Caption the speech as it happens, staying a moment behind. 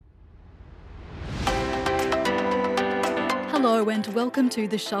Hello and welcome to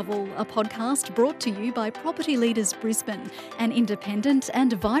The Shovel, a podcast brought to you by Property Leaders Brisbane, an independent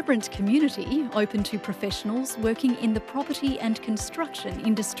and vibrant community open to professionals working in the property and construction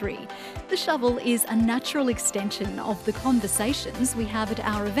industry. The Shovel is a natural extension of the conversations we have at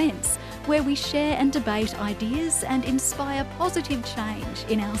our events, where we share and debate ideas and inspire positive change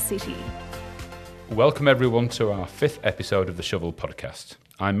in our city. Welcome everyone to our 5th episode of The Shovel podcast.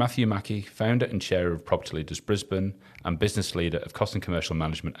 I'm Matthew Mackey, founder and chair of Property Leaders Brisbane and business leader of cost and commercial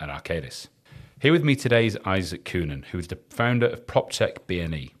management at Arcadis. Here with me today is Isaac Coonan, who is the founder of Proptech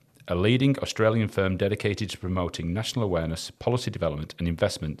BNE, a leading Australian firm dedicated to promoting national awareness, policy development and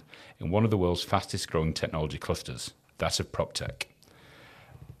investment in one of the world's fastest growing technology clusters, that of PropTech.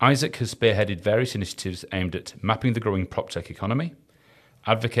 Isaac has spearheaded various initiatives aimed at mapping the growing PropTech economy,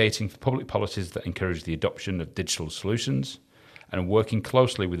 advocating for public policies that encourage the adoption of digital solutions, and working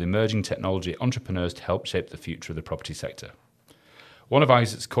closely with emerging technology entrepreneurs to help shape the future of the property sector. One of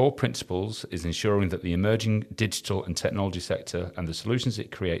Isaac's core principles is ensuring that the emerging digital and technology sector and the solutions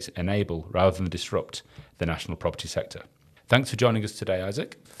it creates enable rather than disrupt the national property sector. Thanks for joining us today,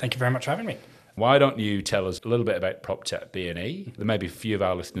 Isaac. Thank you very much for having me. Why don't you tell us a little bit about Proptech BNE? There may be a few of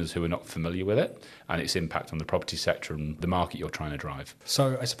our listeners who are not familiar with it and its impact on the property sector and the market you're trying to drive.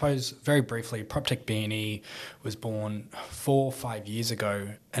 So I suppose very briefly, Proptech BNE was born 4 or 5 years ago,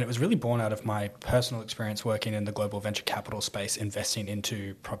 and it was really born out of my personal experience working in the global venture capital space, investing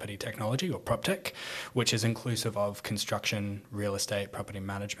into property technology or PropTech, which is inclusive of construction, real estate, property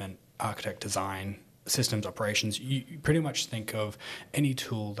management, architect design, systems operations. You pretty much think of any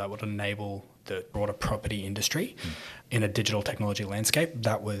tool that would enable the broader property industry in a digital technology landscape.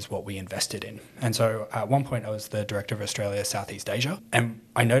 That was what we invested in. And so at one point I was the director of Australia Southeast Asia, and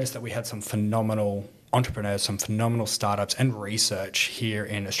I noticed that we had some phenomenal entrepreneurs, some phenomenal startups and research here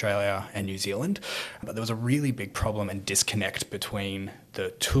in Australia and New Zealand. But there was a really big problem and disconnect between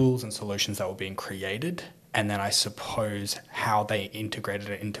the tools and solutions that were being created and then I suppose how they integrated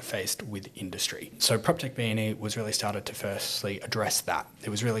and interfaced with industry. So Proptech BNE was really started to firstly address that. It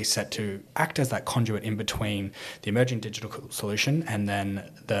was really set to act as that conduit in between the emerging digital solution and then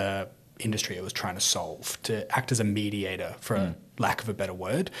the industry it was trying to solve, to act as a mediator, for lack of a better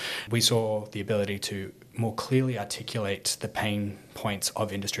word. We saw the ability to more clearly articulate the pain points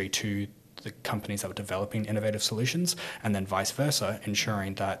of industry to the companies that were developing innovative solutions, and then vice versa,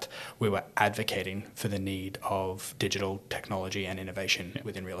 ensuring that we were advocating for the need of digital technology and innovation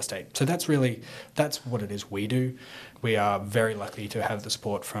within real estate. So that's what it is we do. We are very lucky to have the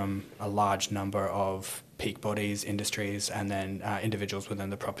support from a large number of peak bodies, industries, and then individuals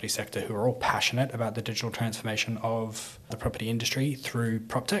within the property sector who are all passionate about the digital transformation of the property industry through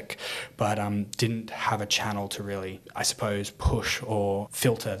PropTech, but didn't have a channel to really, I suppose, push or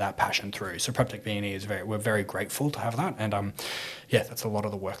filter that passion through. So Proptech BNE we're very grateful to have that, and that's a lot of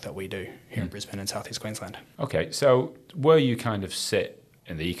the work that we do here in Brisbane and South East Queensland. Okay, so where you kind of sit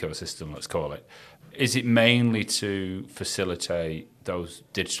in the ecosystem, let's call it, is it mainly to facilitate those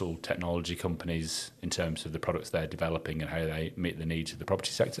digital technology companies in terms of the products they're developing and how they meet the needs of the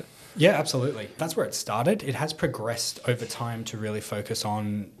property sector? Yeah, absolutely. That's where it started. It has progressed over time to really focus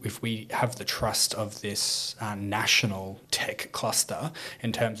on, if we have the trust of this national tech cluster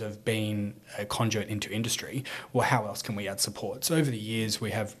in terms of being a conduit into industry, well, how else can we add support? So over the years, we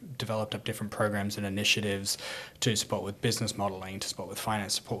have developed up different programs and initiatives to support with business modeling, to support with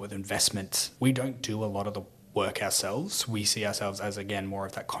finance, support with investment. We don't do a lot of the work ourselves. We see ourselves as, again, more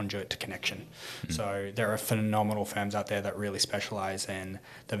of that conduit to connection. So there are phenomenal firms out there that really specialize in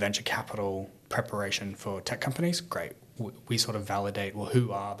the venture capital preparation for tech companies. Great. We sort of validate, well,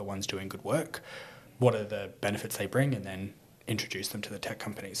 who are the ones doing good work? What are the benefits they bring? And then introduce them to the tech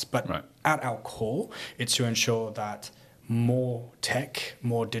companies. But at our core, it's to ensure that more tech,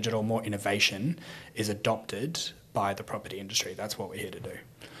 more digital, more innovation is adopted by the property industry. That's what we're here to do.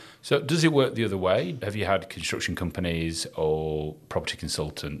 So does it work the other way? Have you had construction companies or property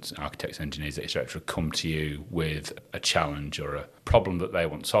consultants, architects, engineers, etc., come to you with a challenge or a problem that they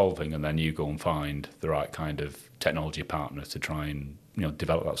want solving, and then you go and find the right kind of technology partner to try and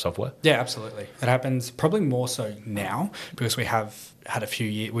develop that software? Yeah, absolutely. It happens probably more so now because we have had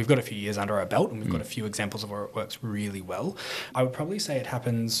we've got a few years under our belt, and we've got a few examples of where it works really well. I would probably say it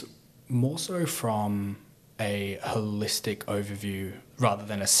happens more so from a holistic overview rather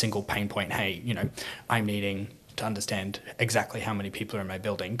than a single pain point. Hey, I'm needing to understand exactly how many people are in my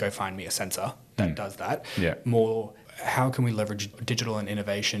building. Go find me a sensor that does that. Yeah. More, how can we leverage digital and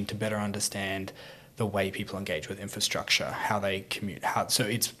innovation to better understand the way people engage with infrastructure, how they commute.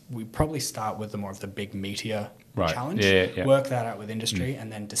 We probably start with the more of the big meteor challenge, work that out with industry,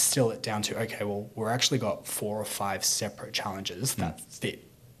 and then distill it down to, okay, well, we're actually got 4 or 5 separate challenges that fit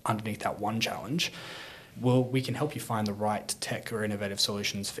underneath that one challenge. Well, we can help you find the right tech or innovative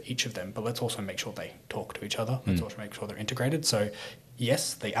solutions for each of them, but let's also make sure they talk to each other. Let's also make sure they're integrated. So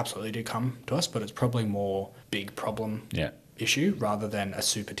yes, they absolutely do come to us, but it's probably more big problem issue rather than a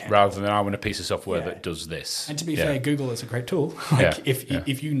super tangible. Rather than I want a piece of software that does this. And to be fair, Google is a great tool.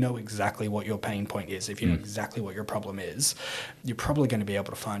 If you know exactly what your pain point is, if you know exactly what your problem is, you're probably going to be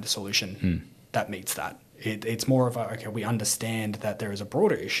able to find a solution that meets that. It's more of a, okay, we understand that there is a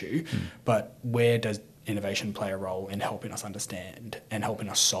broader issue, but where does innovation play a role in helping us understand and helping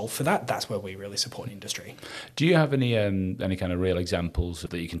us solve for that? That's where we really support industry. Do you have any kind of real examples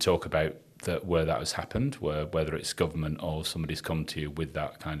that you can talk about where that has happened, whether it's government or somebody's come to you with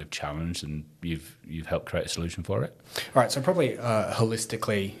that kind of challenge and you've helped create a solution for it? All right, so probably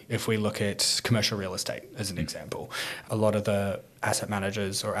holistically, if we look at commercial real estate as an example, a lot of the asset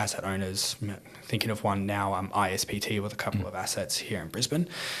managers or asset owners, thinking of one now, ISPT with a couple of assets here in Brisbane,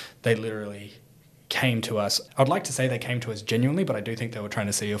 they literally came to us. I'd like to say they came to us genuinely, but I do think they were trying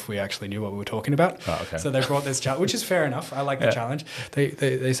to see if we actually knew what we were talking about. Oh, okay. So they brought this challenge, which is fair enough. I like the challenge.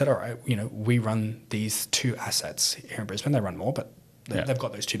 They said, all right, we run these 2 assets here in Brisbane. They run more, but they've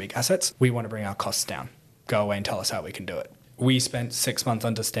got those 2 big assets. We want to bring our costs down. Go away and tell us how we can do it. We spent 6 months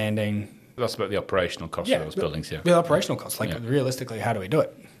understanding. That's about the operational cost of those buildings, The operational costs, realistically, how do we do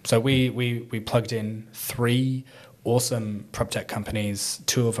it? So we plugged in 3 awesome PropTech companies,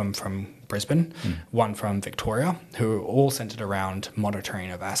 2 of them from Brisbane, 1 from Victoria, who are all centered around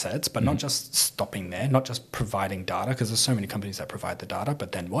monitoring of assets, but not just stopping there, not just providing data, because there's so many companies that provide the data,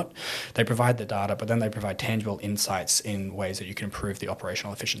 but then what? They provide the data, but then they provide tangible insights in ways that you can improve the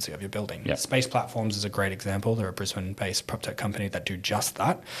operational efficiency of your building. Yep. Space Platforms is a great example. They're a Brisbane-based PropTech company that do just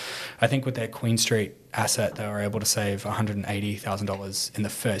that. I think with their Queen Street asset, they were able to save $180,000 in the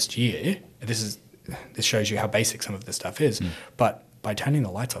first year. This shows you how basic some of this stuff is, but by turning the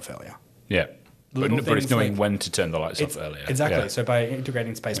lights off earlier. Yeah. But it's knowing when to turn the lights off earlier. Exactly. Yeah. So by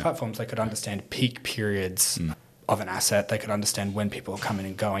integrating Space Platforms, they could understand peak periods of an asset. They could understand when people are coming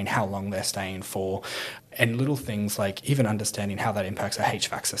and going, how long they're staying for, and little things like even understanding how that impacts a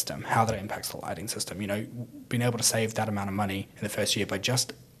HVAC system, how that impacts the lighting system. Being able to save that amount of money in the first year by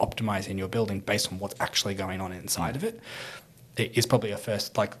just optimizing your building based on what's actually going on inside of it. It is probably a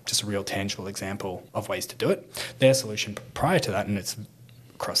first, just a real tangible example of ways to do it. Their solution prior to that, and it's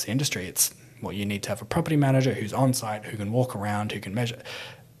across the industry, it's, you need to have a property manager who's on site, who can walk around, who can measure.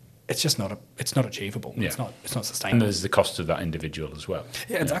 It's just not achievable. Yeah. It's not sustainable. And there's the cost of that individual as well.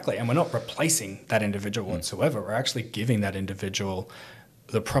 Yeah, exactly. And we're not replacing that individual whatsoever. We're actually giving that individual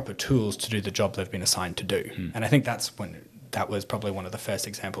the proper tools to do the job they've been assigned to do. And I think that was probably one of the first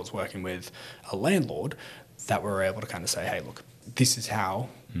examples working with a landlord that we were able to kind of say, hey, look, this is how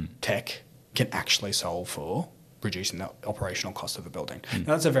tech can actually solve for reducing the operational cost of a building.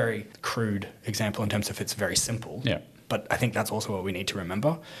 Now, that's a very crude example in terms of it's very simple, but I think that's also what we need to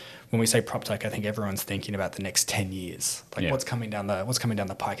remember. When we say PropTech, I think everyone's thinking about the next 10 years. What's coming down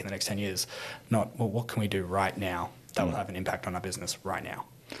the pike in the next 10 years, not, what can we do right now that will have an impact on our business right now?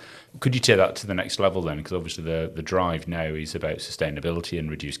 Could you take that to the next level then? Because obviously the drive now is about sustainability and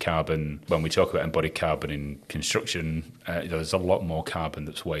reduced carbon. When we talk about embodied carbon in construction, there's a lot more carbon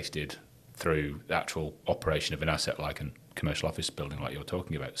that's wasted through the actual operation of an asset like a commercial office building like you're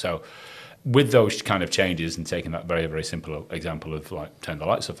talking about. So with those kind of changes and taking that very, very simple example of turn the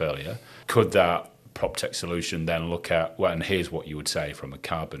lights off earlier, could that PropTech solution then look at, and here's what you would say from a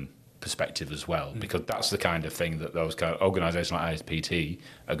carbon perspective as well, because that's the kind of thing that those kind of organisations like ISPT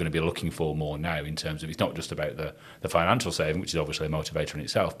are going to be looking for more now, in terms of it's not just about the financial saving, which is obviously a motivator in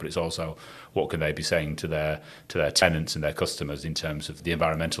itself, but it's also what can they be saying to their tenants and their customers in terms of the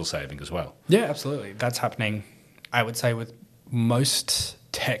environmental saving as well. Yeah, absolutely. That's happening, I would say, with most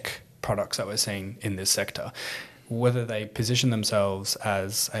tech products that we're seeing in this sector, whether they position themselves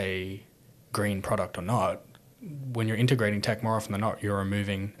as a green product or not. When you're integrating tech, more often than not, you're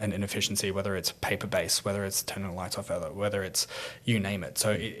removing an inefficiency, whether it's paper-based, whether it's turning the lights off, whether it's you name it.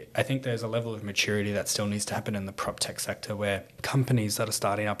 So I think there's a level of maturity that still needs to happen in the PropTech sector, where companies that are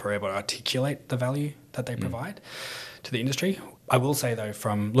starting up are able to articulate the value that they provide to the industry. I will say, though,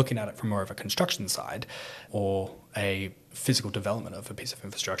 from looking at it from more of a construction side or a physical development of a piece of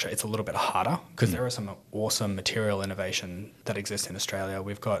infrastructure, it's a little bit harder, because there are some awesome material innovation that exists in Australia.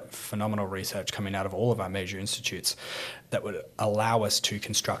 We've got phenomenal research coming out of all of our major institutes that would allow us to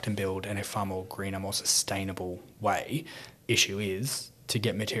construct and build in a far more greener, more sustainable way. Issue is, to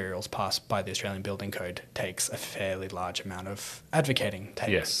get materials passed by the Australian Building Code takes a fairly large amount of advocating,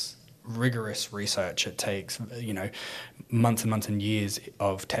 takes rigorous research. It takes, months and months and years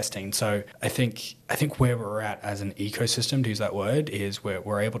of testing. So I think where we're at as an ecosystem, to use that word, is where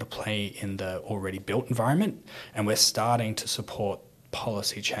we're able to play in the already built environment, and we're starting to support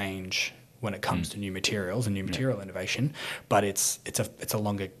policy change when it comes to new materials and new material innovation. But it's a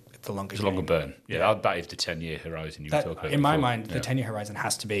longer burn. Yeah, that is the 10-year horizon you were talking about. In my mind, the 10-year horizon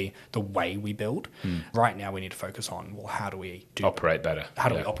has to be the way we build. Right now, we need to focus on, how do we operate better? How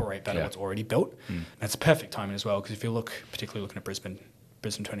do we operate better what's already built? And it's a perfect timing as well, because if you look, particularly looking at Brisbane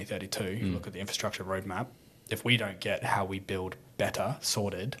 2032, you look at the infrastructure roadmap. If we don't get how we build better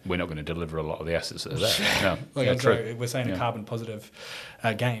sorted, we're not going to deliver a lot of the assets that are there. No, true. We're saying carbon positive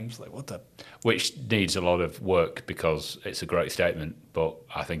games, what the... Which needs a lot of work, because it's a great statement, but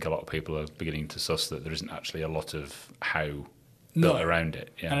I think a lot of people are beginning to suss that there isn't actually a lot of how built around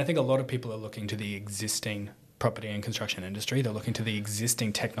it. Yeah. And I think a lot of people are looking to the existing property and construction industry. They're looking to the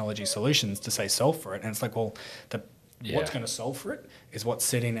existing technology solutions to say solve for it. And it's what's going to solve for it is what's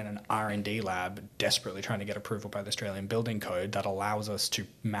sitting in an R&D lab desperately trying to get approval by the Australian Building Code that allows us to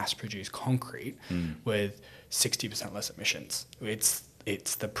mass produce concrete with 60% less emissions.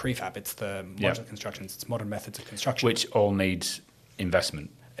 It's the prefab, it's the modular constructions, it's modern methods of construction. Which all needs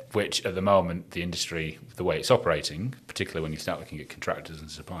investment, which at the moment, the industry, the way it's operating, particularly when you start looking at contractors and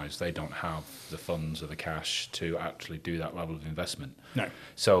suppliers, they don't have the funds or the cash to actually do that level of investment. No.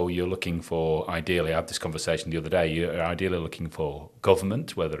 So you're looking for, ideally, I had this conversation the other day, you're ideally looking for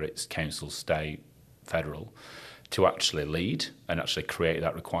government, whether it's council, state, federal, to actually lead and actually create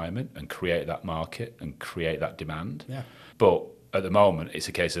that requirement and create that market and create that demand. Yeah. But at the moment, it's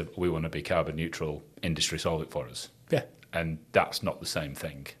a case of we want to be carbon neutral, industry solve it for us. Yeah. And that's not the same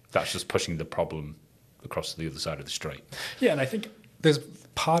thing. That's just pushing the problem across to the other side of the street. Yeah, and I think there's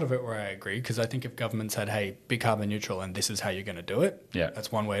part of it where I agree, because I think if government said, hey, be carbon neutral and this is how you're going to do it, that's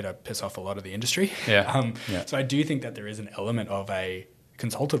one way to piss off a lot of the industry. Yeah. So I do think that there is an element of a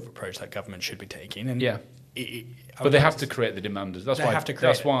consultative approach that government should be taking. And but they have to create the demand. That's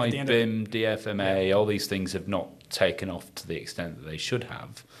why BIM, DFMA, all these things have not taken off to the extent that they should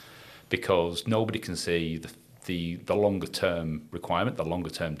have, because nobody can see the longer term requirement, the longer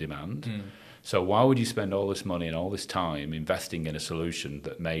term demand. So why would you spend all this money and all this time investing in a solution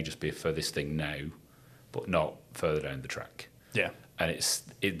that may just be for this thing now, but not further down the track? Yeah. And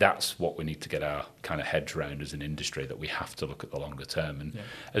that's what we need to get our kind of heads around as an industry, that we have to look at the longer term. And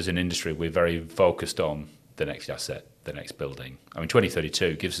as an industry, we're very focused on the next asset, the next building. I mean,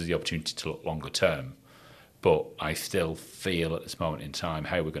 2032 gives us the opportunity to look longer term, but I still feel at this moment in time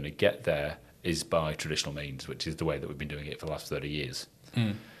how we're going to get there is by traditional means, which is the way that we've been doing it for the last 30 years.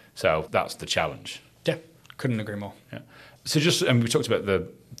 So that's the challenge. Yeah, couldn't agree more. Yeah. So we talked about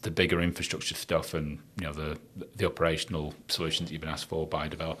the bigger infrastructure stuff and the operational solutions that you've been asked for by a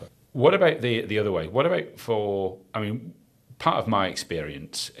developer. What about the other way? What about part of my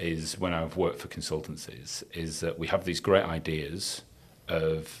experience is when I've worked for consultancies is that we have these great ideas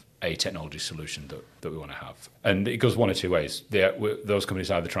of a technology solution that we want to have. And it goes one or two ways. Those companies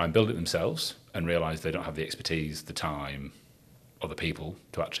either try and build it themselves and realise they don't have the expertise, the time, or the people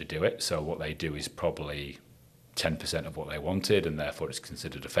to actually do it. So what they do is probably 10% of what they wanted, and therefore it's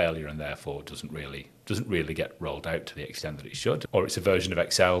considered a failure, and therefore doesn't really get rolled out to the extent that it should. Or it's a version of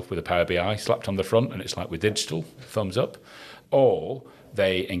Excel with a Power BI slapped on the front, and it's like with digital, thumbs up. Or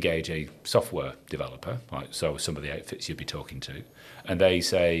they engage a software developer, like so some of the outfits you'd be talking to, and they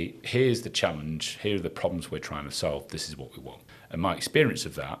say, here's the challenge, here are the problems we're trying to solve, this is what we want. And my experience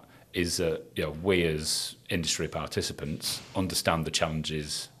of that is that we as industry participants understand the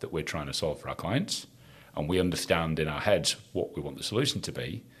challenges that we're trying to solve for our clients, and we understand in our heads what we want the solution to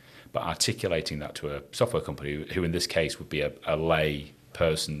be, but articulating that to a software company, who in this case would be a lay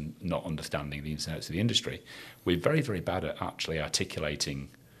person not understanding the ins and outs of the industry, we're very, very bad at actually articulating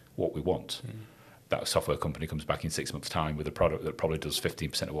what we want. That software company comes back in 6 months' time with a product that probably does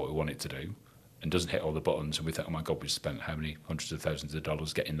 15% of what we want it to do and doesn't hit all the buttons, and we think, oh my God, we've spent how many hundreds of thousands of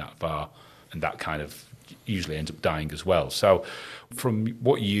dollars getting that far, and that kind of usually ends up dying as well. So from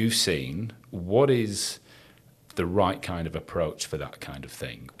what you've seen, what is the right kind of approach for that kind of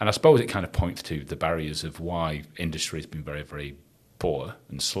thing? And I suppose it kind of points to the barriers of why industry has been very, very poor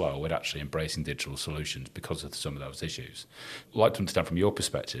and slow at actually embracing digital solutions because of some of those issues. I'd like to understand from your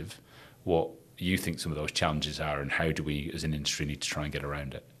perspective what you think some of those challenges are, and how do we as an industry need to try and get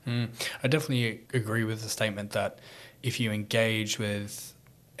around it? I definitely agree with the statement that if you engage with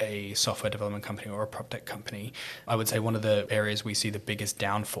a software development company or a Proptech company, I would say one of the areas we see the biggest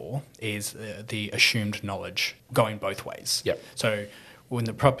downfall is the assumed knowledge going both ways. Yep. So when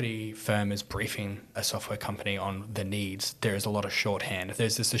the property firm is briefing a software company on the needs, there is a lot of shorthand.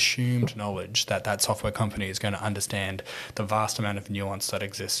 There's this assumed knowledge that that software company is going to understand the vast amount of nuance that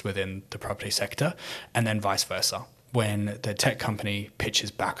exists within the property sector, and then vice versa. When the tech company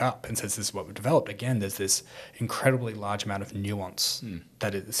pitches back up and says, this is what we've developed, again, there's this incredibly large amount of nuance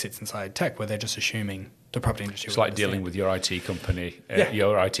that it sits inside tech, where they're just assuming the property industry. It's like dealing with your IT company,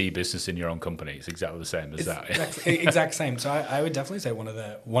 your IT business in your own company. It's exactly the same as that. Exact same. So I would definitely say one of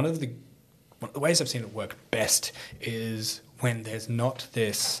the ways I've seen it work best is when there's not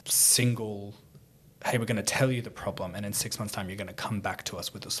this single, hey, we're going to tell you the problem, and in 6 months' time, you're going to come back to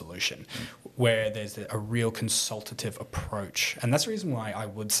us with a solution, where there's a real consultative approach. And that's the reason why I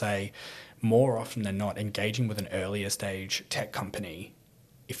would say more often than not, engaging with an earlier stage tech company,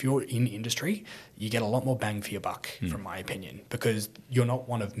 if you're in industry, you get a lot more bang for your buck, from my opinion, because you're not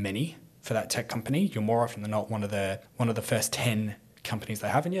one of many for that tech company. You're more often than not one of the first 10 companies they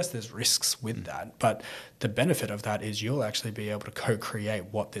have. And yes, there's risks with that, but the benefit of that is you'll actually be able to co-create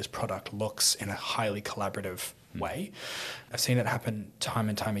what this product looks in a highly collaborative way. I've seen it happen time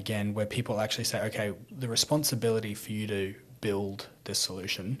and time again, where people actually say, okay, the responsibility for you to build this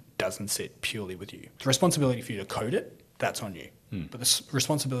solution doesn't sit purely with you. The responsibility for you to code it, that's on you. But the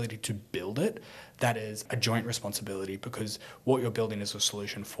responsibility to build it, that is a joint responsibility, because what you're building is a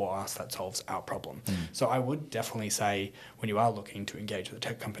solution for us that solves our problem. So I would definitely say, when you are looking to engage with a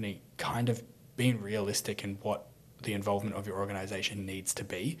tech company, kind of being realistic in what the involvement of your organization needs to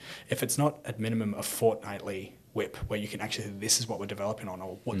be. If it's not at minimum a fortnightly whip where you can actually say, this is what we're developing on,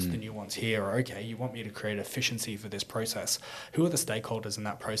 or what's the nuance here, or okay, you want me to create efficiency for this process. Who are the stakeholders in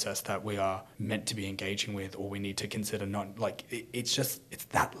that process that we are meant to be engaging with, or we need to consider not, like, it's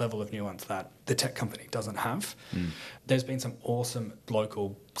that level of nuance that the tech company doesn't have. There's been some awesome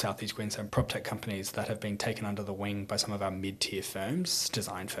local Southeast Queensland Proptech companies that have been taken under the wing by some of our mid-tier firms,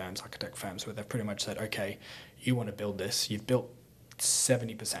 design firms, architect firms, where they've pretty much said, okay, you want to build this, you've built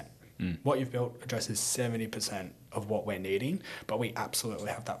 70%. What you've built addresses 70% of what we're needing, but we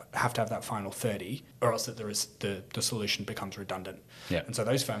absolutely have to have that final 30, or else the solution becomes redundant. And so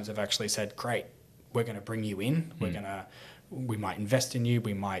those firms have actually said, great, we're going to bring you in, we might invest in you,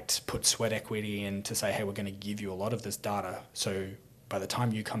 we might put sweat equity in to say, hey, we're going to give you a lot of this data, so by the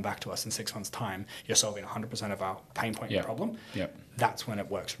time you come back to us in 6 months' time, you're solving 100% of our pain point and problem. That's when it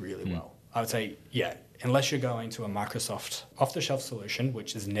works really well. I would say, unless you're going to a Microsoft off-the-shelf solution,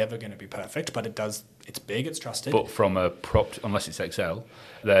 which is never going to be perfect, but it's big, it's trusted. But from unless it's Excel,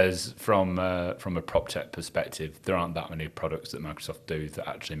 there's from a PropTech perspective, there aren't that many products that Microsoft do that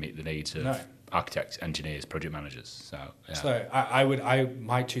actually meet the needs of architects, engineers, project managers. So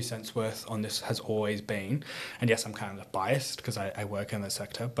my 2 cents worth on this has always been, and yes, I'm kind of biased because I work in the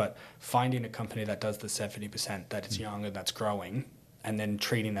sector, but finding a company that does the 70%, that it's young and that's growing, and then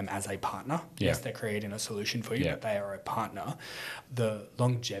treating them as a partner. Yes, they're creating a solution for you, but they are a partner. The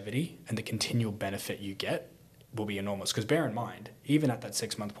longevity and the continual benefit you get will be enormous. Because bear in mind, even at that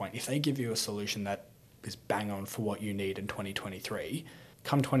 6 month point, if they give you a solution that is bang on for what you need in 2023,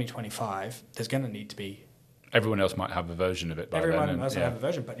 come 2025, there's going to need to be... Everyone else might have a version of it by then. Everyone else will have a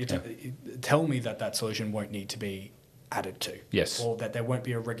version, but tell me that solution won't need to be added to. Yes. Or that there won't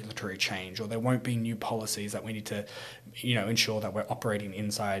be a regulatory change, or there won't be new policies that we need to, ensure that we're operating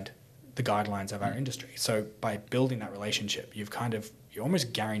inside the guidelines of our industry. So by building that relationship, you're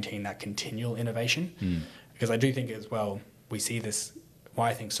almost guaranteeing that continual innovation. Because I do think as well, we see this,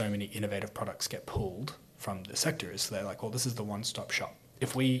 why I think so many innovative products get pulled from the sector is they're like, well, this is the one-stop shop.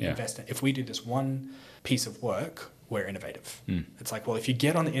 If we if we do this one piece of work, we're innovative. It's like, well, if you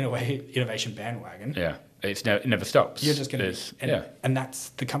get on the innovation bandwagon, it never stops. You're just going to, and that's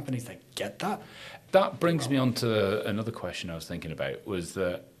the companies that get that. That brings me on to another question I was thinking about, was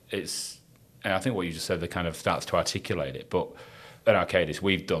that and I think what you just said, that kind of starts to articulate it, but at Arcadis,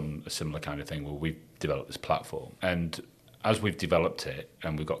 we've done a similar kind of thing where we've developed this platform, and as we've developed it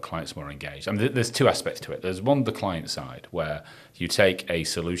and we've got clients more engaged, I mean, there's two aspects to it. There's one, the client side, where you take a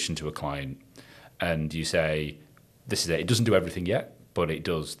solution to a client and you say, this is it. It doesn't do everything yet, but it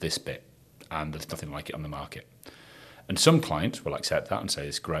does this bit, and there's nothing like it on the market. And some clients will accept that and say,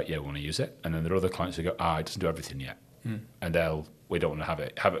 it's great, we want to use it. And then there are other clients who go, it doesn't do everything yet. And we don't want to have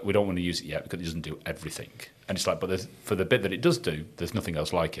it. We don't want to use it yet because it doesn't do everything. And it's like, but for the bit that it does do, there's nothing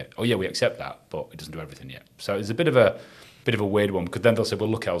else like it. Oh yeah, we accept that, but it doesn't do everything yet. So it's a bit of a weird one, because then they'll say, well,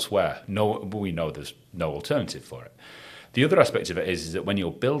 look elsewhere. No, we know there's no alternative for it. The other aspect of it is that when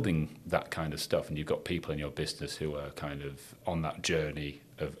you're building that kind of stuff and you've got people in your business who are kind of on that journey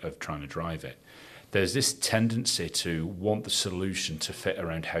of trying to drive it, there's this tendency to want the solution to fit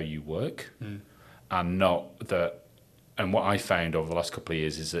around how you work, and not that. and what I found over the last couple of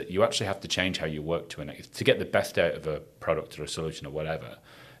years is that you actually have to change how you work to get the best out of a product or a solution or whatever.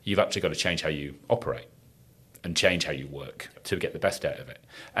 You've actually got to change how you operate and change how you work to get the best out of it.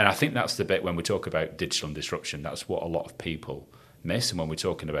 And I think that's the bit when we talk about digital and disruption, that's what a lot of people miss. And when we're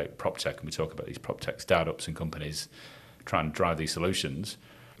talking about PropTech and we talk about these PropTech startups and companies trying to drive these solutions,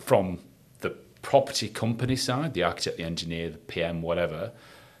 from the property company side, the architect, the engineer, the PM, whatever,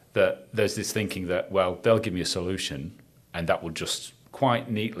 that there's this thinking that, well, they'll give me a solution and that will just quite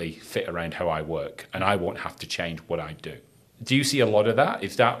neatly fit around how I work and I won't have to change what I do. Do you see a lot of that?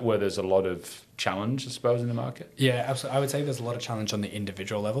 Is that where there's a lot of challenge, I suppose, in the market? Yeah, absolutely. I would say there's a lot of challenge on the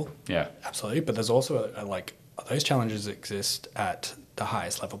individual level. Yeah. Absolutely. But there's also those challenges exist at the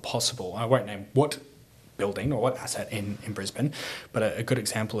highest level possible. I won't name what building or what asset in Brisbane, but a good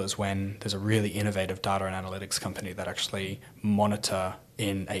example is when there's a really innovative data and analytics company that actually monitor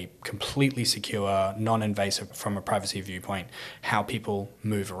in a completely secure, non-invasive from a privacy viewpoint, how people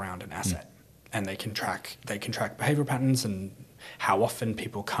move around an asset. And they can track behavioural patterns and how often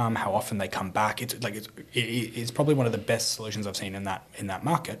people come, how often they come back. It's probably one of the best solutions I've seen in that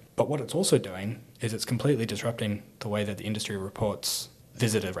market. But what it's also doing is it's completely disrupting the way that the industry reports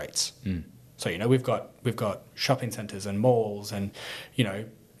visitor rates. So we've got shopping centres and malls and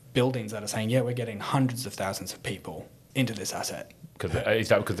buildings that are saying, yeah, we're getting hundreds of thousands of people into this asset. Is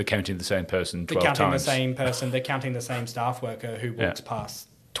that because they're counting the same person 12 times? They're counting the same person. They're counting the same staff worker who walks past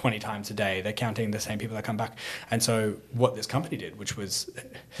 20 times a day. They're counting the same people that come back. And so what this company did, which was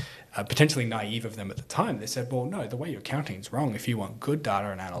potentially naive of them at the time, they said, well, no, the way you're counting is wrong. If you want good data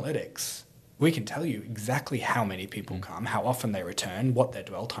and analytics, we can tell you exactly how many people come, how often they return, what their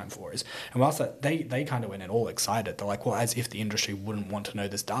dwell time for is. And whilst that, they kind of went in all excited. They're like, well, as if the industry wouldn't want to know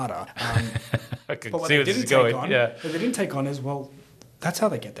this data. I can but what see they where this is didn't going. what they didn't take on is, well, that's how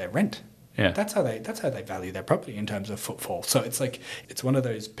they get their rent. Yeah. That's how they value their property in terms of footfall. So it's one of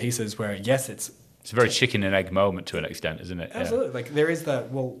those pieces where, yes, it's a very chicken and egg moment to an extent, isn't it? Absolutely. There is the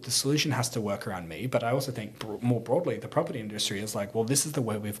solution has to work around me, but I also think more broadly, the property industry is like, well, this is the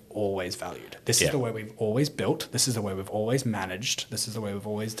way we've always valued. This is the way we've always built. This is the way we've always managed. This is the way we've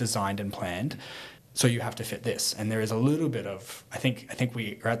always designed and planned. So you have to fit this. And there is a little bit of, I think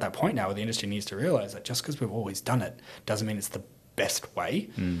we are at that point now where the industry needs to realize that just because we've always done it doesn't mean it's the best way.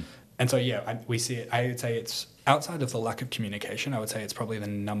 And so, we see it. I would say it's outside of the lack of communication. I would say it's probably the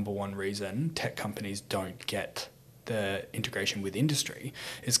number one reason tech companies don't get the integration with industry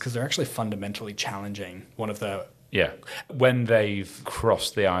is because they're actually fundamentally challenging one of the... Yeah, when they've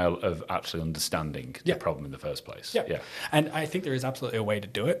crossed the aisle of actually understanding the problem in the first place. Yeah. And I think there is absolutely a way to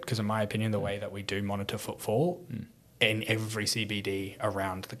do it because, in my opinion, the way that we do monitor footfall in every CBD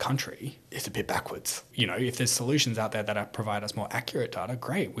around the country is a bit backwards. If there's solutions out there that provide us more accurate data,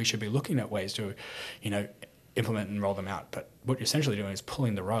 great. We should be looking at ways to, implement and roll them out. But what you're essentially doing is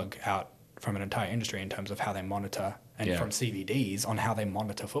pulling the rug out from an entire industry in terms of how they monitor and from CVDs on how they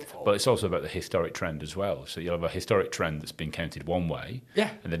monitor footfall. But it's also about the historic trend as well. So you'll have a historic trend that's been counted one way,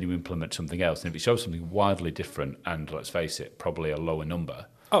 and then you implement something else. And if it shows something wildly different and, let's face it, probably a lower number,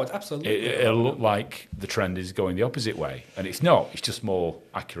 oh, it's absolutely. It'll look like the trend is going the opposite way. And it's not. It's just more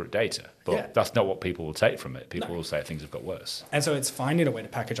accurate data. But that's not what people will take from it. People will say things have got worse. And so it's finding a way to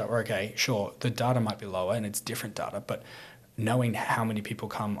package up where, okay, sure, the data might be lower and it's different data, but knowing how many people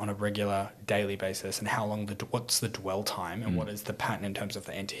come on a regular daily basis and how long, what's the dwell time and what is the pattern in terms of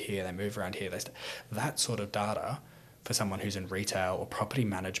they enter here, they move around here, that sort of data for someone who's in retail or property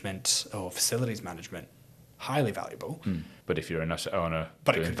management or facilities management, highly valuable. But if you're an asset owner,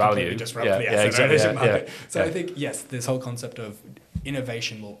 but it could completely disrupt the asset ownership market. So I think, yes, this whole concept of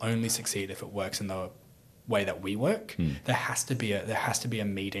innovation will only succeed if it works in the way that we work. There has to be a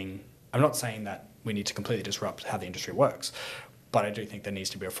meeting. I'm not saying that we need to completely disrupt how the industry works, but I do think there needs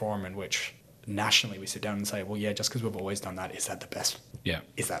to be a forum in which nationally we sit down and say, well, just because we've always done that, is that the best? Yeah.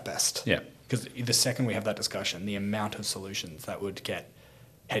 Is that best? Yeah. Because the second we have that discussion, the amount of solutions that would get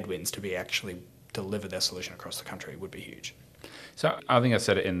headwinds to be actually deliver their solution across the country would be huge. So I think I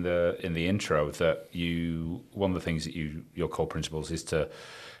said it in the intro that one of the things that your core principles is to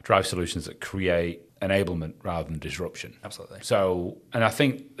drive solutions that create enablement rather than disruption. Absolutely. So, and I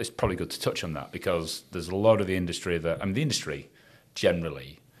think it's probably good to touch on that because there's a lot of the industry the industry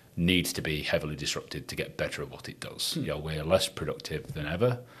generally needs to be heavily disrupted to get better at what it does. We're less productive than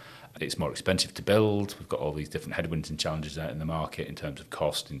ever. It's more expensive to build. We've got all these different headwinds and challenges out in the market in terms of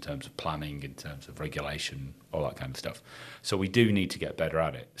cost, in terms of planning, in terms of regulation, all that kind of stuff. So we do need to get better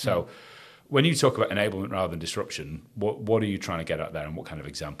at it. So when you talk about enablement rather than disruption, what are you trying to get at there and what kind of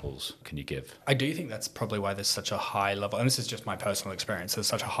examples can you give? I do think that's probably why there's such a high level, and this is just my personal experience, there's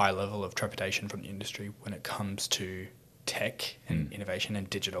such a high level of trepidation from the industry when it comes to tech and innovation and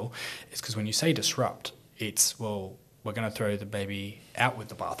digital is because when you say disrupt, it's, well, we're going to throw the baby out with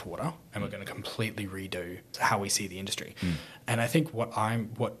the bathwater and we're going to completely redo how we see the industry. And I think what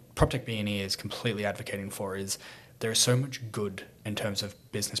Proptech BNE is completely advocating for is there is so much good in terms of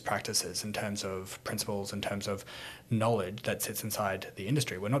business practices, in terms of principles, in terms of knowledge that sits inside the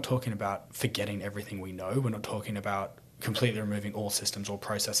industry. We're not talking about forgetting everything we know. We're not talking about completely removing all systems, all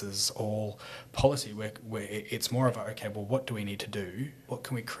processes, all policy. It's more of a, okay, well, what do we need to do? What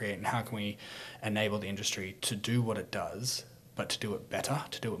can we create and how can we enable the industry to do what it does, but to do it better,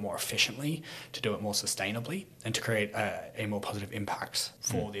 to do it more efficiently, to do it more sustainably, and to create a more positive impact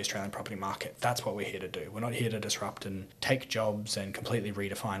for the Australian property market. That's what we're here to do. We're not here to disrupt and take jobs and completely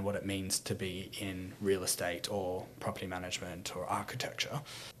redefine what it means to be in real estate or property management or architecture.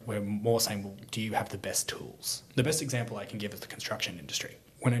 We're more saying, well, do you have the best tools? The best example I can give is the construction industry.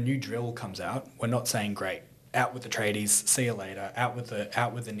 When a new drill comes out, we're not saying, great, out with the tradies, see you later, out with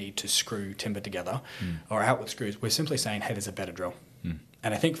the need to screw timber together, or out with screws. We're simply saying, hey, there's a better drill.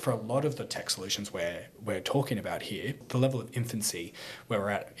 And I think for a lot of the tech solutions we're talking about here, the level of infancy where we're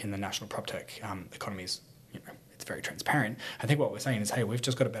at in the national PropTech economy is, it's very transparent. I think what we're saying is, hey, we've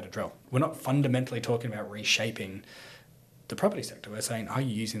just got a better drill. We're not fundamentally talking about reshaping the property sector. We're saying, are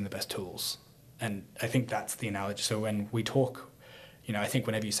you using the best tools? And I think that's the analogy. So when we talk, I think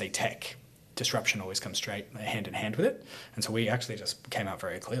whenever you say tech, disruption always comes straight hand in hand with it. And so we actually just came out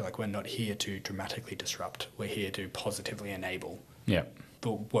very clear, like, we're not here to dramatically disrupt. We're here to positively enable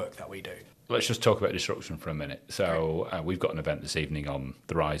the work that we do. Let's just talk about disruption for a minute. So we've got an event this evening on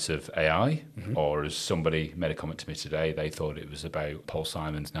the rise of AI, or as somebody made a comment to me today, they thought it was about Paul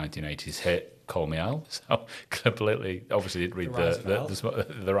Simon's 1980s hit, Call Me Al. So completely, obviously didn't read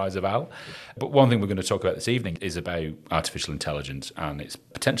the rise of Al. But one thing we're going to talk about this evening is about artificial intelligence and its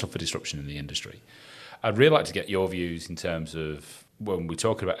potential for disruption in the industry. I'd really like to get your views in terms of when we're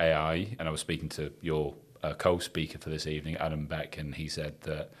talking about AI, and I was speaking to your co-speaker for this evening, Adam Beck, and he said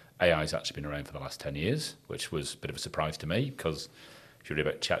that AI has actually been around for the last 10 years, which was a bit of a surprise to me because if you read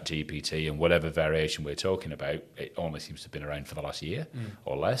about ChatGPT and whatever variation we're talking about, it only seems to have been around for the last year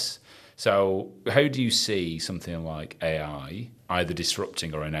or less. So how do you see something like AI either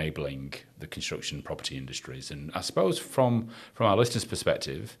disrupting or enabling the construction and property industries? And I suppose from our listeners'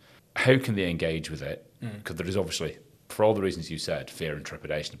 perspective, how can they engage with it? Because there is obviously, for all the reasons you said, fear and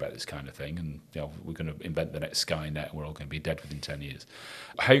trepidation about this kind of thing, and we're going to invent the next Skynet, and we're all going to be dead within 10 years.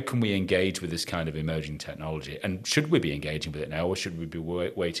 How can we engage with this kind of emerging technology? And should we be engaging with it now, or should we be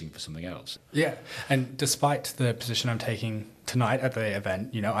waiting for something else? Yeah, and despite the position I'm taking tonight at the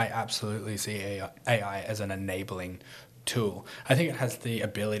event, I absolutely see AI as an enabling tool. I think it has the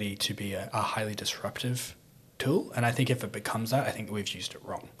ability to be a highly disruptive tool, and I think if it becomes that, I think we've used it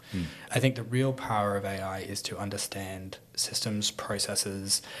wrong. I think the real power of AI is to understand systems,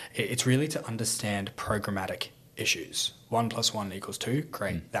 processes. It's really to understand programmatic issues. 1 + 1 = 2,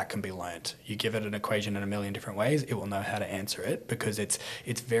 great, that can be learned. You give it an equation in a million different ways, it will know how to answer it because it's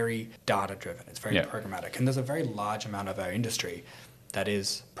very data-driven, it's very programmatic, and there's a very large amount of our industry that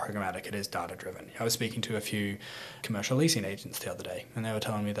is programmatic, it is data-driven. I was speaking to a few commercial leasing agents the other day, and they were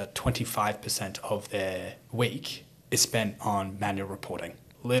telling me that 25% of their week is spent on manual reporting,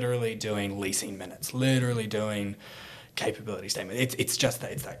 literally doing leasing minutes, literally doing capability statements. It's just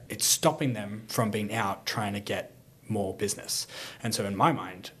that. It's stopping them from being out trying to get more business. And so in my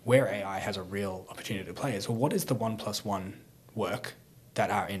mind, where AI has a real opportunity to play is, well, what is the 1 + 1 work that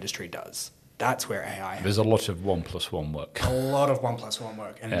our industry does? That's where AI has. There's a lot of 1 + 1 work. A lot of 1 + 1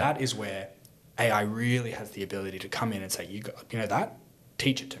 work. And that is where AI really has the ability to come in and say, you know that?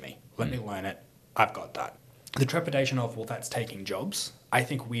 Teach it to me. Let me learn it. I've got that. The trepidation of, well, that's taking jobs. I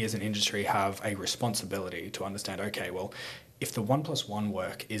think we as an industry have a responsibility to understand, okay, well, if the 1 + 1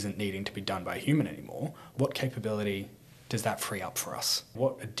 work isn't needing to be done by a human anymore, what capability does that free up for us?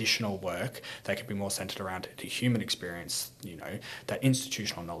 What additional work that could be more centered around the human experience, that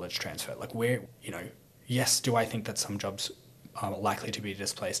institutional knowledge transfer? Like where, yes, do I think that some jobs are likely to be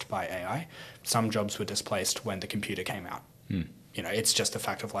displaced by AI? Some jobs were displaced when the computer came out. It's just a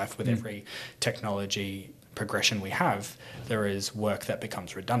fact of life with every technology progression we have, there is work that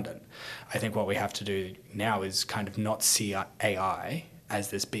becomes redundant. I think what we have to do now is kind of not see AI as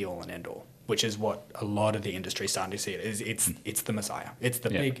this be-all and end-all, which is what a lot of the industry is starting to see it. It's the Messiah. It's the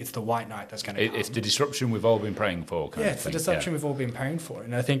it's the white knight that's going to come. It's the disruption we've all been praying for. It's the disruption we've all been praying for.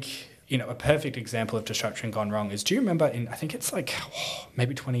 And I think, a perfect example of disruption gone wrong is, do you remember I think it's like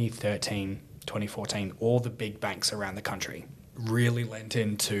maybe 2013, 2014, all the big banks around the country really lent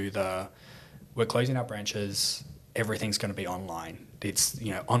into we're closing our branches, everything's going to be online. it's,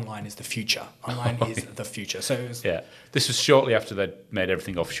 online is the future. Online is the future. So it was, this was shortly after they'd made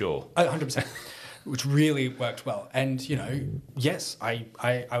everything offshore. 100%, which really worked well. And, yes, I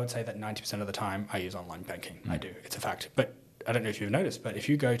would say that 90% of the time I use online banking. I do. It's a fact. But I don't know if you've noticed, but if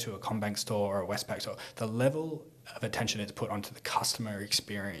you go to a CommBank store or a Westpac store, the level of attention it's put onto the customer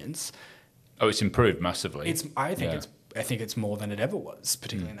experience. Oh, it's improved massively. I think it's more than it ever was,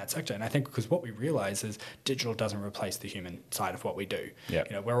 particularly in that sector. And I think because what we realize is digital doesn't replace the human side of what we do.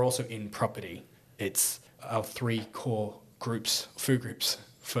 Yeah. We're also in property. It's our 3 core groups, food groups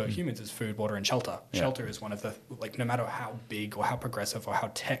for humans is food, water, and shelter. Yeah. Shelter is one of the, no matter how big or how progressive or how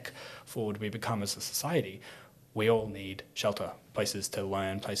tech forward we become as a society, we all need shelter, places to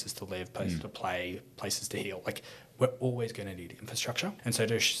learn, places to live, places to play, places to heal. We're always going to need infrastructure. And so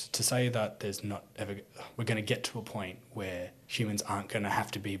to say that we're going to get to a point where humans aren't going to have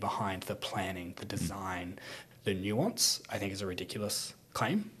to be behind the planning, the design, the nuance, I think is a ridiculous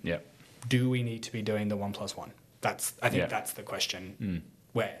claim. Yeah. Do we need to be doing the 1+1? I think that's the question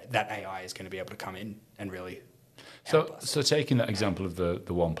where that AI is going to be able to come in and really help us. So taking that example of the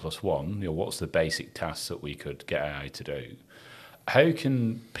 1+1, what's the basic tasks that we could get AI to do? How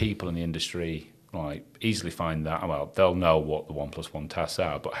can people in the industry easily find that? Well, they'll know what the 1+1 tasks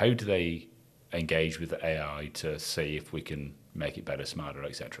are, but how do they engage with the AI to see if we can make it better, smarter,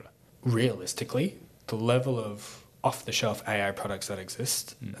 etc.? Realistically, the level of off-the-shelf AI products that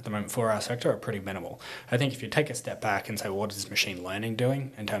exist at the moment for our sector are pretty minimal. I think if you take a step back and say, well, what is machine learning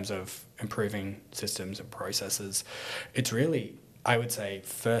doing in terms of improving systems and processes, it's really, I would say,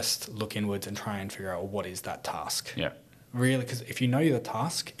 first look inwards and try and figure out what is that task. Yeah. Really, because if you know the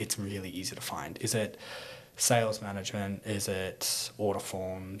task, it's really easy to find. Is it sales management? Is it order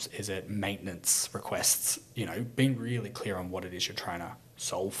forms? Is it maintenance requests? Being really clear on what it is you're trying to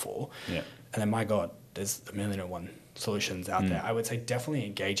solve for. Yeah. And then, my God, there's 1,000,001 solutions out there. I would say definitely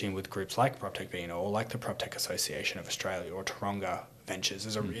engaging with groups like Proptech BNE or like the Proptech Association of Australia or Taronga Ventures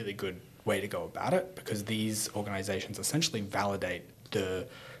is a really good way to go about it, because these organisations essentially validate the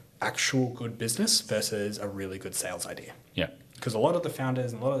actual good business versus a really good sales idea. Yeah. Because a lot of the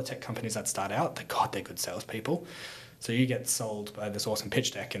founders and a lot of the tech companies that start out, they're good salespeople. So you get sold by this awesome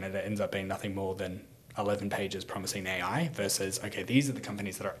pitch deck and it ends up being nothing more than 11 pages promising AI versus, okay, these are the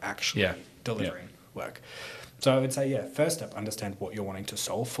companies that are actually delivering work. So I would say, first step, understand what you're wanting to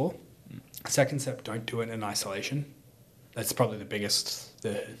solve for. Second step, don't do it in isolation. That's probably the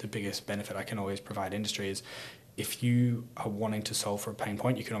biggest benefit I can always provide industry is, if you are wanting to solve for a pain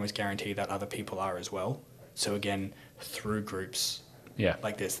point, you can always guarantee that other people are as well. So again, through groups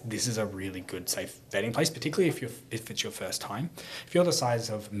like this is a really good, safe vetting place, particularly if it's your first time. If you're the size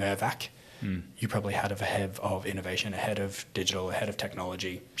of Mirvac, you probably had a head of innovation, a head of digital, a head of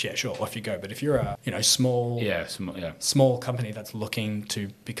technology. Yeah, sure, off you go. But if you're a small company that's looking to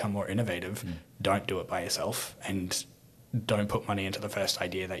become more innovative, don't do it by yourself, and don't put money into the first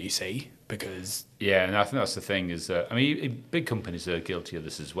idea that you see, because... Yeah, and I think that's the thing is that, big companies are guilty of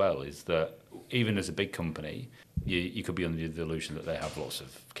this as well, is that even as a big company, you could be under the illusion that they have lots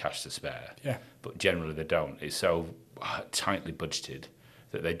of cash to spare. Yeah. But generally they don't. It's so tightly budgeted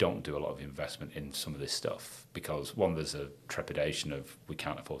that they don't do a lot of investment in some of this stuff because, one, there's a trepidation of we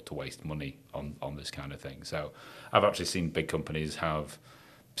can't afford to waste money on this kind of thing. So I've actually seen big companies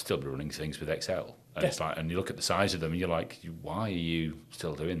still be running things with Excel. And it's and you look at the size of them and you're like, why are you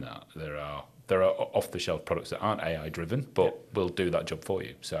still doing that? There are off-the-shelf products that aren't AI-driven, but will do that job for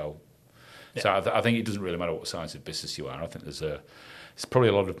you. So I think it doesn't really matter what size of business you are. I think there's probably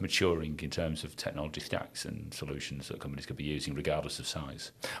a lot of maturing in terms of technology stacks and solutions that companies could be using regardless of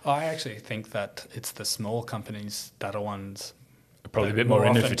size. I actually think that it's the small companies that are ones... Probably a bit more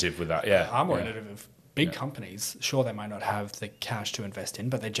innovative with that, are more innovative. Big companies, sure, they might not have the cash to invest in,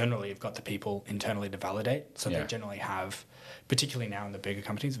 but they generally have got the people internally to validate. So they generally have, particularly now in the bigger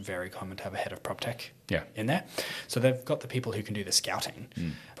companies, very common to have a head of PropTech in there. So they've got the people who can do the scouting.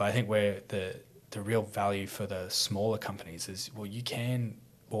 But I think where the real value for the smaller companies is, well, you can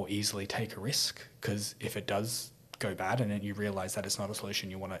more easily take a risk, because if it does go bad and then you realize that it's not a solution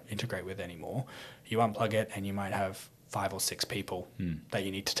you want to integrate with anymore, you unplug it and you might have 5 or 6 people that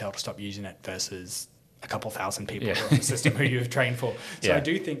you need to tell to stop using it versus a couple thousand people who are on the system who you've trained for. So I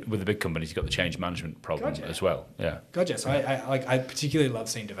do think... With the big companies, you've got the change management problem as well. Yeah. Gotcha. So I particularly love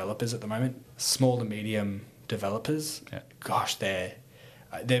seeing developers at the moment, small to medium developers. Yeah. Gosh, they're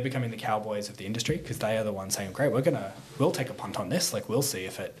becoming the cowboys of the industry, because they are the ones saying, great, we'll take a punt on this. We'll see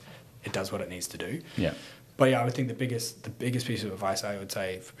if it does what it needs to do. Yeah. But I would think the biggest piece of advice I would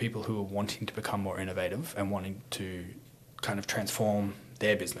say for people who are wanting to become more innovative and wanting to kind of transform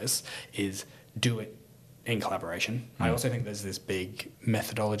their business is do it in collaboration. I also think there's this big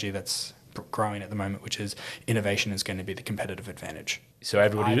methodology that's growing at the moment, which is innovation is going to be the competitive advantage. So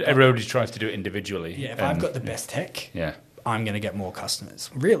everybody tries to do it individually. Yeah, if I've got the best tech, yeah, I'm going to get more customers.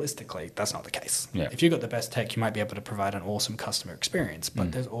 Realistically, that's not the case. Yeah. If you've got the best tech, you might be able to provide an awesome customer experience,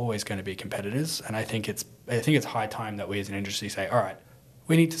 but there's always going to be competitors. And I think it's high time that we as an industry say, all right,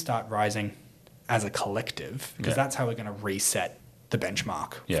 we need to start rising as a collective, because that's how we're going to reset the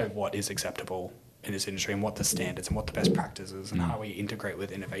benchmark for what is acceptable in this industry and what the standards and what the best practices and how we integrate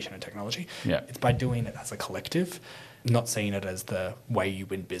with innovation and technology. Yeah. It's by doing it as a collective, not seeing it as the way you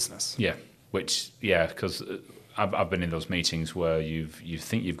win business. Yeah, because I've been in those meetings where you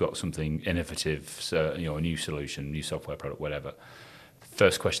think you've got something innovative, so, a new solution, new software product, whatever.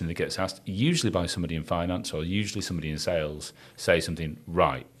 First question that gets asked, usually by somebody in finance or usually somebody in sales, say something,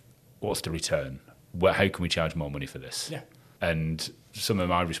 right, what's the return? How can we charge more money for this? Yeah. And some of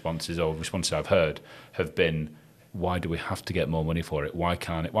my responses I've heard have been, why do we have to get more money for it? Why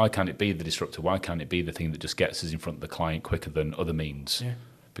can't it be the disruptor? Why can't it be the thing that just gets us in front of the client quicker than other means? Yeah.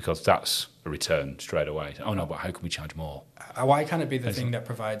 Because that's a return straight away. Oh no, but how can we charge more? Why can't it be the thing that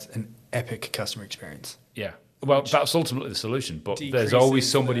provides an epic customer experience? Yeah. Well, that's ultimately the solution, but there's always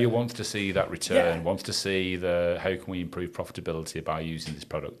somebody who wants to see that return, wants to see how can we improve profitability by using this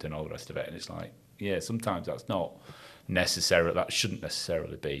product and all the rest of it. And it's like, sometimes that shouldn't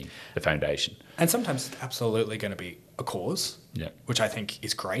necessarily be the foundation. And sometimes it's absolutely going to be a cause, which I think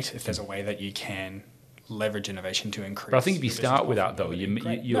is great if there's a way that you can leverage innovation to increase. But I think if you start with that, though,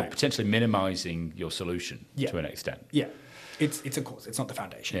 you're potentially minimising your solution to an extent. Yeah, it's a cause. It's not the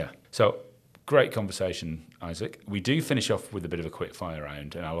foundation. Yeah. So great conversation, Isaac. We do finish off with a bit of a quick fire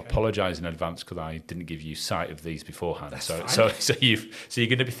round, and I'll apologise in advance because I didn't give you sight of these beforehand. That's so fine. you're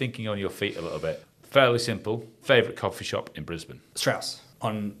going to be thinking on your feet a little bit. Fairly simple. Favourite coffee shop in Brisbane? Strauss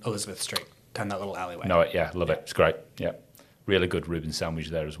on Elizabeth Street, down that little alleyway. No, love it. It's great. Yeah, really good Reuben sandwich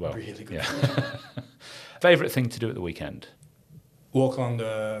there as well. Really good. Yeah. Favourite thing to do at the weekend? Walk along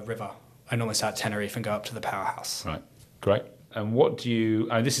the river. I normally start at Tenerife and go up to the powerhouse. Right, great. And what do you...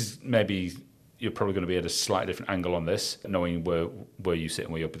 this is maybe... You're probably going to be at a slightly different angle on this, knowing where you sit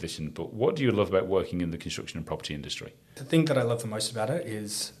and where you're positioned. But what do you love about working in the construction and property industry? The thing that I love the most about it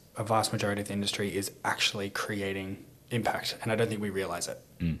is a vast majority of the industry is actually creating impact, and I don't think we realise it.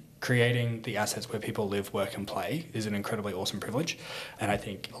 Creating the assets where people live, work and play is an incredibly awesome privilege, and I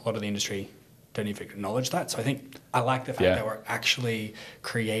think a lot of the industry don't even acknowledge that. So I think I like the fact that we're actually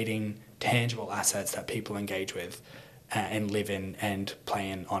creating tangible assets that people engage with and live in and play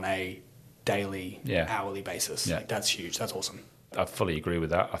in on a daily, hourly basis. Like, that's huge. That's awesome. I fully agree with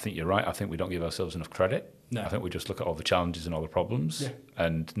that. I think you're right. I think we don't give ourselves enough credit. No. I think we just look at all the challenges and all the problems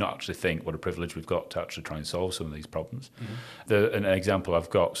and not actually think what a privilege we've got to actually try and solve some of these problems. An example I've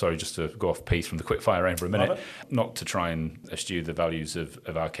got, sorry, just to go off piece from the quick fire round for a minute, not to try and eschew the values of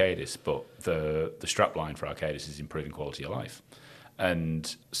Arcadis, but the strapline for Arcadis is improving quality of life.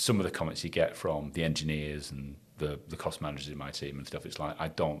 And some of the comments you get from the engineers and the cost managers in my team and stuff, it's like, I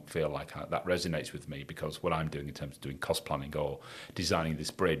don't feel like that resonates with me, because what I'm doing in terms of doing cost planning or designing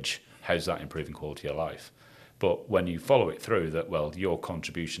this bridge, how's that improving quality of life? But when you follow it through that, well, your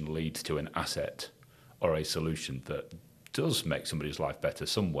contribution leads to an asset or a solution that does make somebody's life better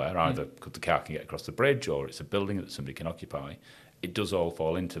somewhere, either because the car can get across the bridge or it's a building that somebody can occupy, it does all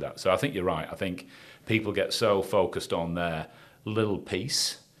fall into that. So I think you're right. I think people get so focused on their little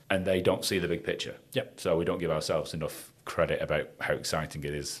piece and they don't see the big picture. Yep. So we don't give ourselves enough credit about how exciting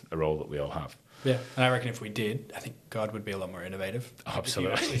it is, a role that we all have. Yeah, and I reckon if we did, I think God would be a lot more innovative.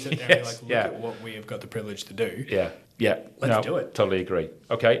 Absolutely. If you actually sit there and look at what we have got the privilege to do. Let's do it. Totally agree.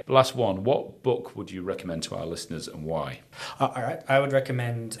 Okay, last one. What book would you recommend to our listeners and why? All right, I would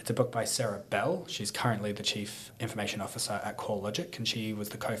recommend, it's a book by Sarah Bell. She's currently the Chief Information Officer at CoreLogic, and she was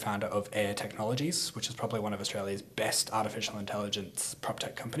the co-founder of Air Technologies, which is probably one of Australia's best artificial intelligence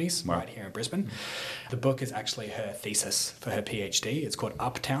Proptech companies right here in Brisbane. The book is actually her thesis for her PhD. It's called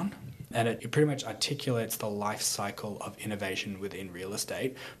Uptown. And it pretty much articulates the life cycle of innovation within real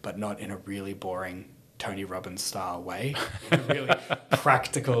estate, but not in a really boring Tony Robbins style way. In a really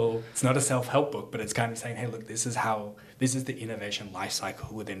practical, it's not a self-help book, but it's kind of saying, hey, look, this is the innovation life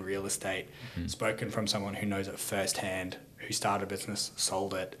cycle within real estate, spoken from someone who knows it firsthand, who started a business,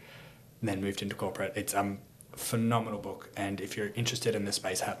 sold it, and then moved into corporate. It's a phenomenal book. And if you're interested in this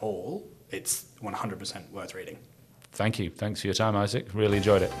space at all, it's 100% worth reading. Thank you. Thanks for your time, Isaac. Really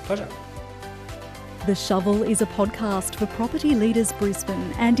enjoyed it. Pleasure. The Shovel is a podcast for Property Leaders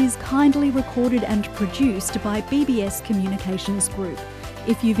Brisbane and is kindly recorded and produced by BBS Communications Group.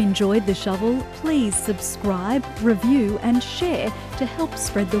 If you've enjoyed The Shovel, please subscribe, review and share to help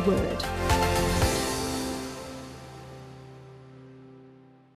spread the word.